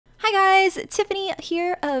guys, Tiffany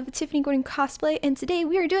here of Tiffany Gordon Cosplay, and today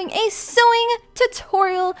we are doing a sewing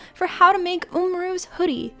tutorial for how to make Umaru's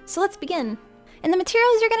hoodie. So let's begin. And the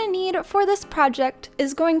materials you're going to need for this project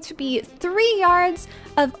is going to be 3 yards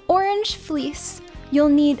of orange fleece. You'll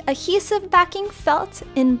need adhesive backing felt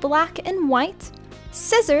in black and white,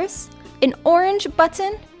 scissors, an orange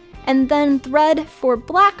button, and then thread for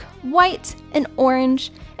black, white, and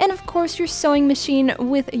orange, and of course your sewing machine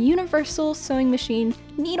with a universal sewing machine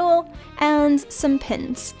needle and some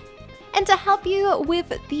pins. And to help you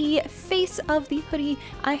with the face of the hoodie,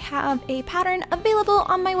 I have a pattern available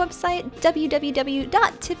on my website,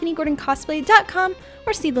 www.tiffanygordoncosplay.com,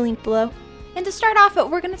 or see the link below. And to start off,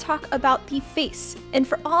 we're going to talk about the face. And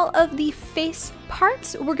for all of the face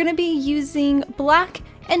parts, we're going to be using black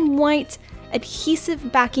and white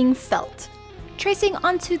adhesive backing felt. Tracing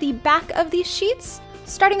onto the back of these sheets,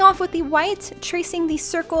 starting off with the white, tracing the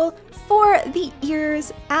circle for the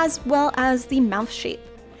ears as well as the mouth shape.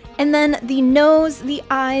 And then the nose, the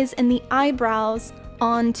eyes, and the eyebrows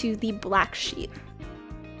onto the black sheet.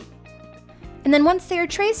 And then once they are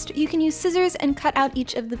traced, you can use scissors and cut out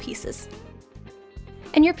each of the pieces.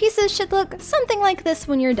 And your pieces should look something like this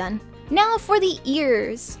when you're done. Now for the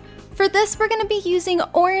ears. For this, we're going to be using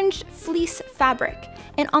orange fleece fabric.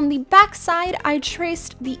 And on the back side, I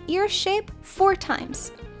traced the ear shape 4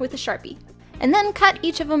 times with a Sharpie. And then cut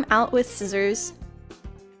each of them out with scissors.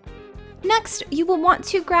 Next, you will want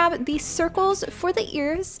to grab the circles for the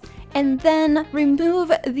ears and then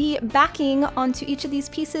remove the backing onto each of these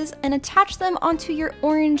pieces and attach them onto your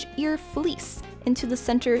orange ear fleece into the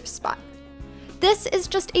center spot. This is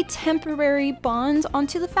just a temporary bond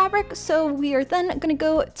onto the fabric, so we are then going to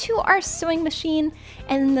go to our sewing machine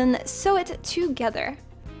and then sew it together.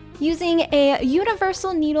 Using a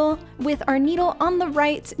universal needle with our needle on the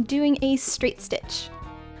right doing a straight stitch.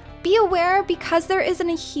 Be aware, because there is an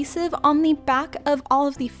adhesive on the back of all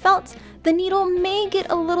of the felt, the needle may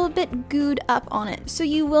get a little bit gooed up on it, so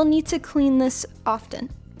you will need to clean this often.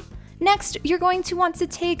 Next, you're going to want to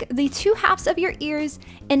take the 2 halves of your ears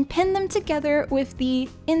and pin them together with the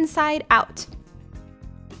inside out.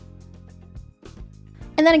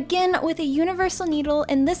 And then again with a universal needle,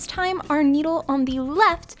 and this time our needle on the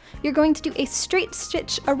left, you're going to do a straight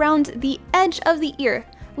stitch around the edge of the ear,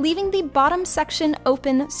 leaving the bottom section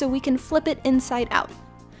open so we can flip it inside out.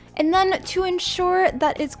 And then to ensure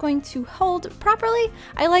that it's going to hold properly,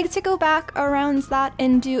 I like to go back around that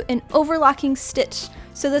and do an overlocking stitch.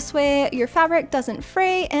 So this way your fabric doesn't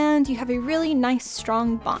fray and you have a really nice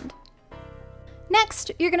strong bond.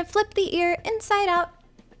 Next, you're going to flip the ear inside out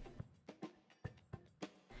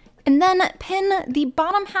and then pin the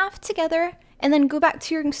bottom half together and then go back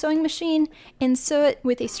to your sewing machine and sew it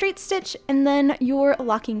with a straight stitch and then your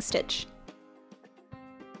locking stitch.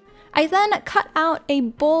 I then cut out a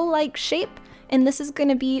bowl-like shape, and this is going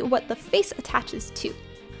to be what the face attaches to.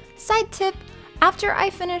 Side tip, after I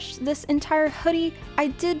finished this entire hoodie, I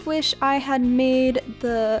did wish I had made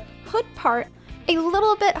the hood part a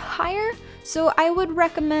little bit higher, so I would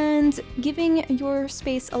recommend giving your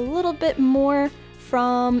space a little bit more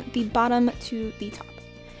from the bottom to the top.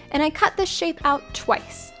 And I cut this shape out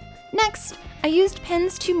twice. Next, I used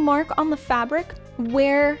pins to mark on the fabric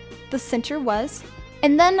where the center was,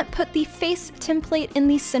 and then put the face template in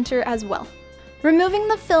the center as well. Removing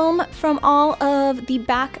the film from all of the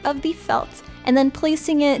back of the felt, and then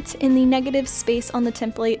placing it in the negative space on the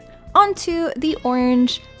template onto the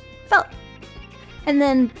orange felt. And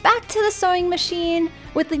then back to the sewing machine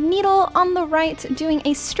with the needle on the right doing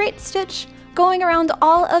a straight stitch, going around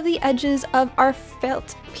all of the edges of our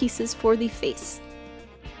felt pieces for the face.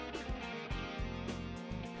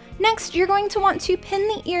 Next, you're going to want to pin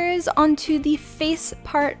the ears onto the face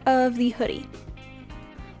part of the hoodie.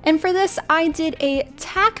 And for this, I did a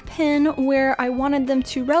tack pin where I wanted them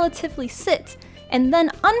to relatively sit, and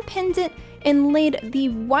then unpinned it and laid the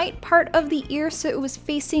white part of the ear so it was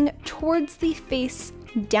facing towards the face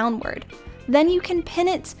downward. Then you can pin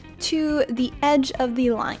it to the edge of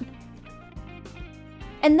the line.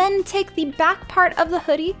 And then take the back part of the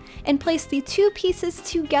hoodie and place the 2 pieces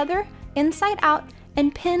together inside out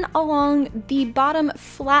and pin along the bottom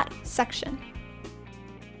flat section.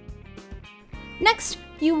 Next,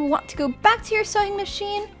 you will want to go back to your sewing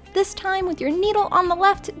machine, this time with your needle on the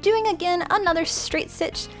left, doing again another straight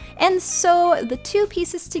stitch, and sew the 2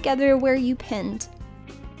 pieces together where you pinned.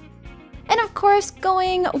 And of course,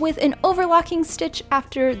 going with an overlocking stitch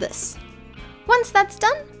after this. Once that's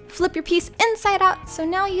done, flip your piece inside out, so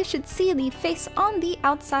now you should see the face on the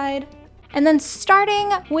outside. And then starting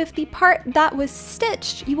with the part that was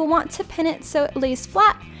stitched, you will want to pin it so it lays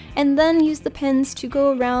flat, and then use the pins to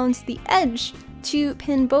go around the edge to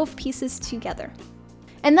pin both pieces together.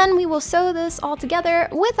 And then we will sew this all together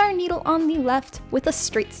with our needle on the left with a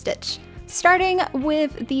straight stitch, starting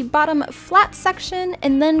with the bottom flat section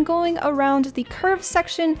and then going around the curved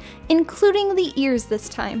section, including the ears this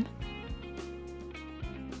time.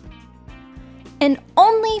 And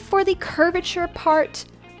only for the curvature part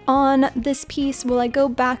on this piece will I go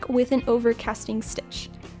back with an overcasting stitch.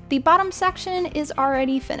 The bottom section is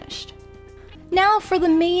already finished. Now for the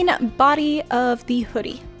main body of the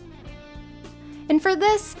hoodie. And for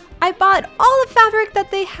this, I bought all the fabric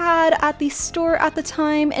that they had at the store at the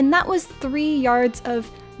time, and that was 3 yards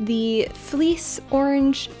of the fleece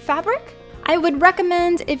orange fabric. I would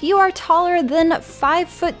recommend, if you are taller than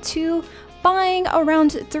 5'2", buying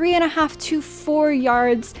around 3.5 to 4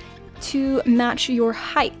 yards to match your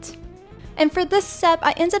height. And for this step,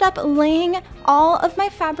 I ended up laying all of my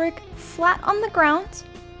fabric flat on the ground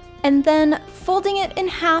and then folding it in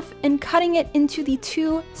half and cutting it into the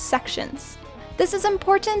 2 sections. This is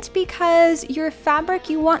important because your fabric,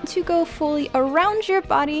 you want to go fully around your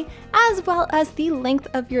body as well as the length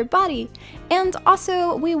of your body. And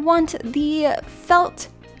also we want the felt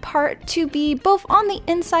part to be both on the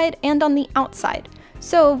inside and on the outside.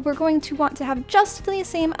 So we're going to want to have just the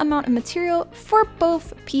same amount of material for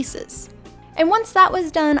both pieces. And once that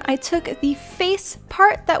was done, I took the face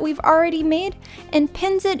part that we've already made and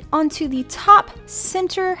pinned it onto the top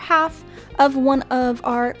center half of one of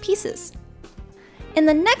our pieces. In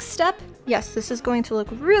the next step, yes, this is going to look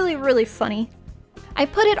really, really funny. I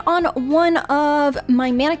put it on one of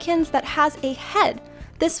my mannequins that has a head.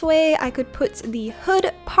 This way I could put the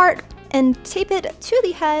hood part and tape it to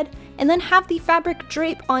the head and then have the fabric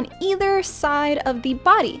drape on either side of the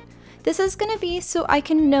body. This is gonna be so I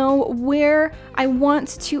can know where I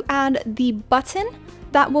want to add the button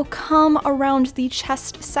that will come around the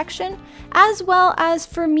chest section, as well as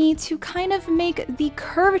for me to kind of make the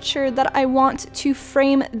curvature that I want to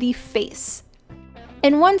frame the face.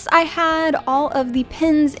 And once I had all of the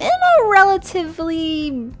pins in a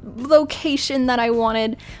relatively location that I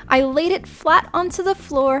wanted, I laid it flat onto the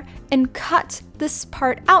floor and cut this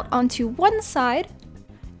part out onto one side,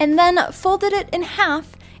 and then folded it in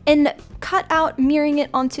half and cut out mirroring it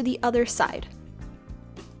onto the other side.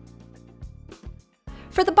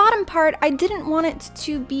 For the bottom part, I didn't want it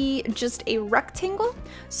to be just a rectangle,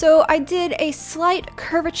 so I did a slight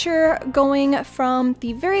curvature going from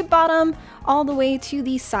the very bottom all the way to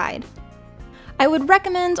the side. I would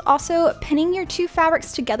recommend also pinning your 2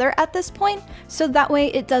 fabrics together at this point, so that way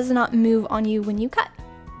it does not move on you when you cut.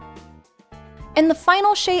 And the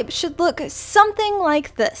final shape should look something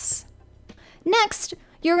like this. Next,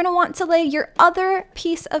 you're going to want to lay your other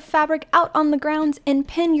piece of fabric out on the ground and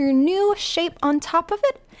pin your new shape on top of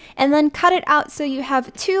it, and then cut it out so you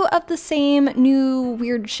have 2 of the same new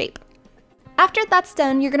weird shape. After that's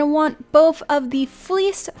done, you're going to want both of the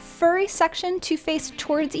fleece furry section to face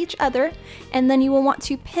towards each other, and then you will want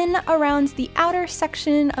to pin around the outer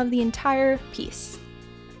section of the entire piece.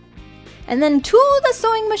 And then to the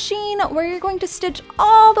sewing machine, where you're going to stitch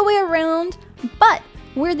all the way around, but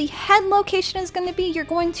where the head location is going to be, you're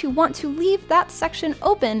going to want to leave that section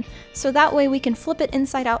open so that way we can flip it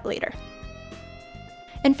inside out later.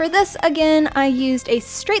 And for this, again, I used a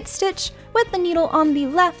straight stitch with the needle on the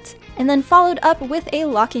left and then followed up with a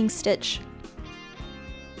locking stitch.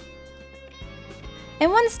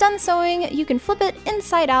 And once done sewing, you can flip it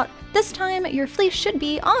inside out. This time your fleece should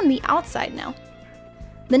be on the outside now.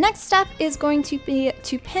 The next step is going to be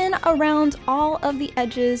to pin around all of the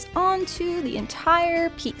edges onto the entire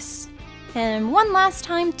piece. And one last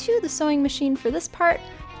time to the sewing machine for this part,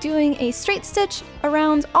 doing a straight stitch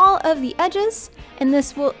around all of the edges, and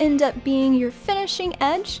this will end up being your finishing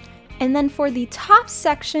edge. And then for the top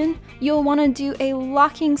section, you'll want to do a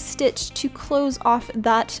locking stitch to close off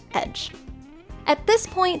that edge. At this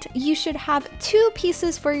point, you should have 2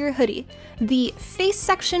 pieces for your hoodie, the face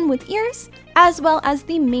section with ears, as well as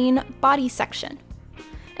the main body section.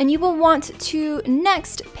 And you will want to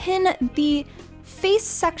next pin the face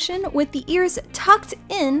section with the ears tucked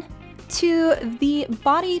in to the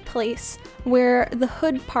body place where the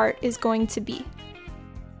hood part is going to be.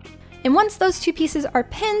 And once those 2 pieces are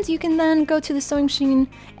pinned, you can then go to the sewing machine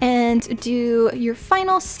and do your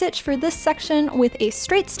final stitch for this section with a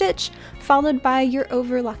straight stitch, followed by your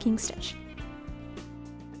overlocking stitch.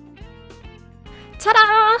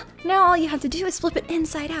 Ta-da! Now all you have to do is flip it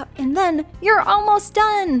inside out, and then you're almost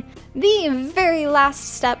done! The very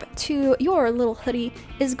last step to your little hoodie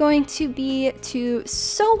is going to be to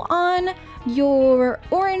sew on your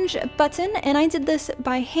orange button, and I did this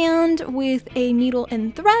by hand with a needle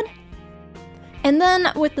and thread. And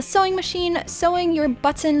then with the sewing machine, sewing your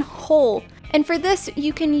button hole. And for this,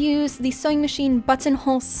 you can use the sewing machine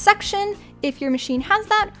buttonhole section if your machine has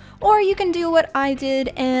that, or you can do what I did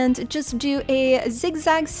and just do a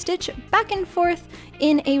zigzag stitch back and forth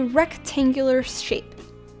in a rectangular shape.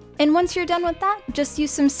 And once you're done with that, just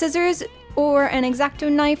use some scissors or an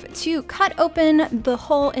X-Acto knife to cut open the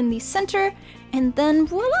hole in the center, and then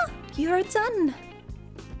voila, you're done.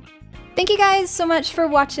 Thank you guys so much for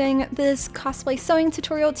watching this cosplay sewing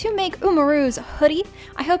tutorial to make Umaru's hoodie.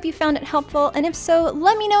 I hope you found it helpful, and if so,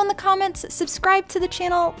 let me know in the comments, subscribe to the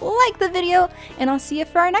channel, like the video, and I'll see you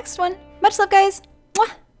for our next one. Much love, guys!